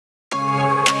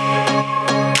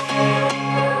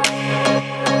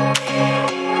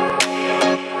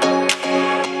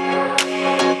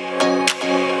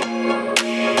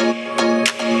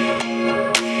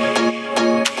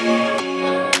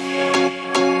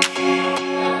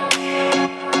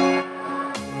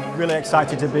Really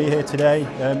excited to be here today.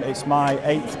 It's my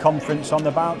 8th conference on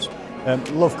the bounce.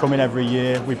 Love coming every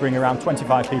year. We bring around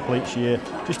 25 people each year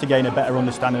just to gain a better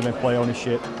understanding of employee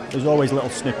ownership. There's always little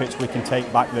snippets we can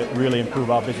take back that really improve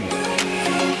our business.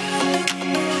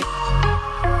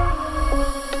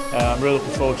 I'm really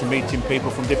looking forward to meeting people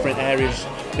from different areas,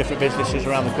 different businesses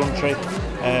around the country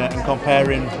and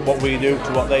comparing what we do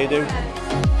to what they do.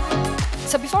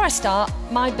 So before I start,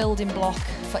 my building block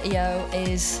for EO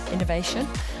is innovation,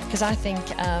 because I think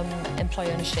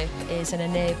employee ownership is an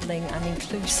enabling and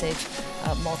inclusive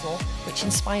model which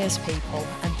inspires people,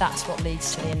 and that's what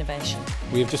leads to the innovation.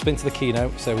 We've just been to the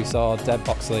keynote, so we saw Deb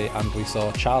Boxley and we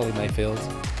saw Charlie Mayfield,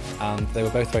 and they were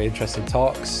both very interesting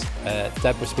talks.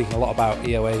 Deb was speaking a lot about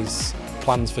EOA's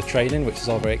plans for training, which is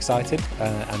all very exciting,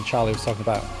 and Charlie was talking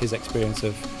about his experience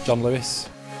of John Lewis.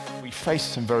 We face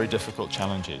some very difficult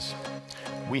challenges.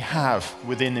 We have,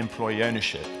 within employee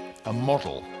ownership, a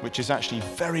model which is actually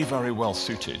very, very well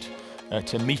suited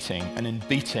to meeting and in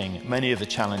beating many of the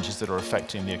challenges that are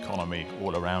affecting the economy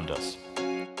all around us.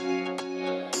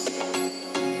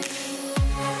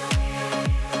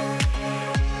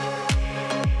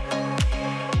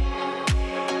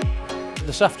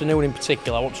 This afternoon in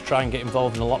particular, I want to try and get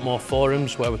involved in a lot more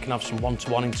forums where we can have some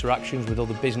one-to-one interactions with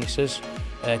other businesses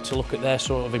to look at their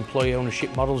sort of employee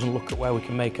ownership models and look at where we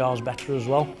can make ours better as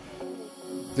well.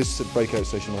 This breakout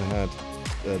session I had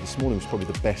this morning was probably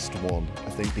the best one, I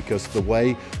think, because the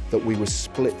way that we were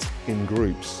split in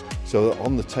groups, so that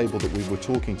on the table that we were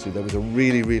talking to, there was a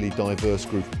really, really diverse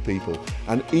group of people,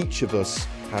 and each of us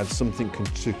had something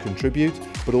to contribute,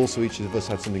 but also each of us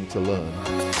had something to learn.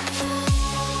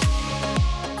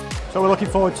 So we're looking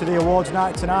forward to the awards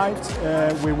night tonight.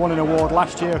 We won an award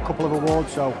last year, a couple of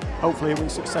awards, so hopefully we'll be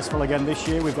successful again this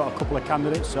year. We've got a couple of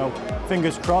candidates, so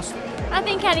fingers crossed. I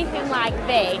think anything like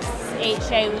this, it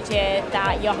shows you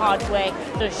that your hard work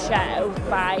does show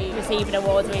by receiving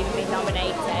awards or even being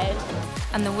nominated.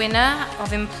 And the winner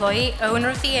of Employee Owner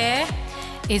of the Year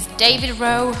is David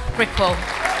Rowe Ripple.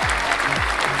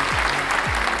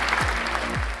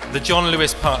 The John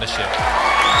Lewis Partnership.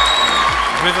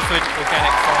 Riverford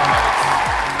Organic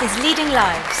Farmers is Leading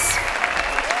Lives.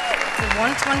 The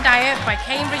One-to-One Diet by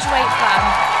Cambridge Weight Plan.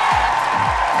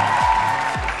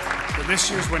 But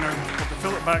this year's winner of the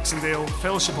Philip Baxendale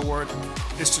Fellowship Award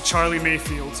is to Charlie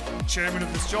Mayfield, Chairman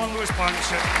of this John Lewis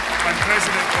Partnership and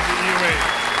President of the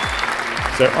EOA.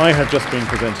 So I have just been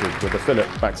presented with the Philip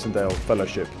Baxendale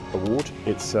Fellowship Award.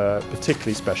 It's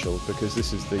particularly special because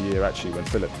this is the year actually when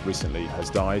Philip recently has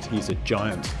died. He's a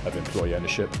giant of employee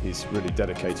ownership. He's really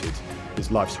dedicated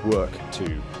his life's work to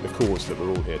the cause that we're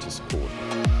all here to support.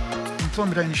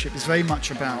 Employment ownership is very much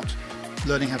about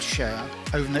learning how to share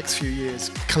over the next few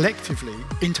years. Collectively,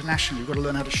 internationally, we've got to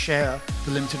learn how to share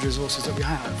the limited resources that we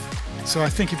have. So I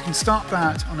think if you can start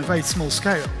that on a very small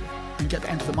scale and get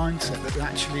into the mindset that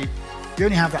actually you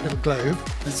only have that little globe,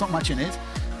 there's not much in it,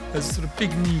 there's a sort of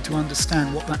big need to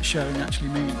understand what that sharing actually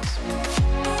means.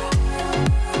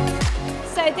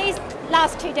 So these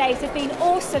last 2 days have been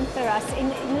awesome for us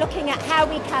in looking at how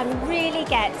we can really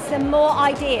get some more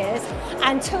ideas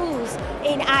and tools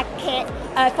in our kit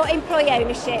for employee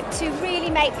ownership to really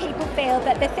make people feel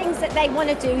that the things that they want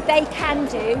to do, they can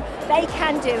do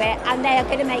it, and they are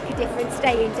going to make a difference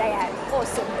day in, day out.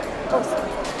 Awesome,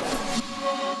 awesome.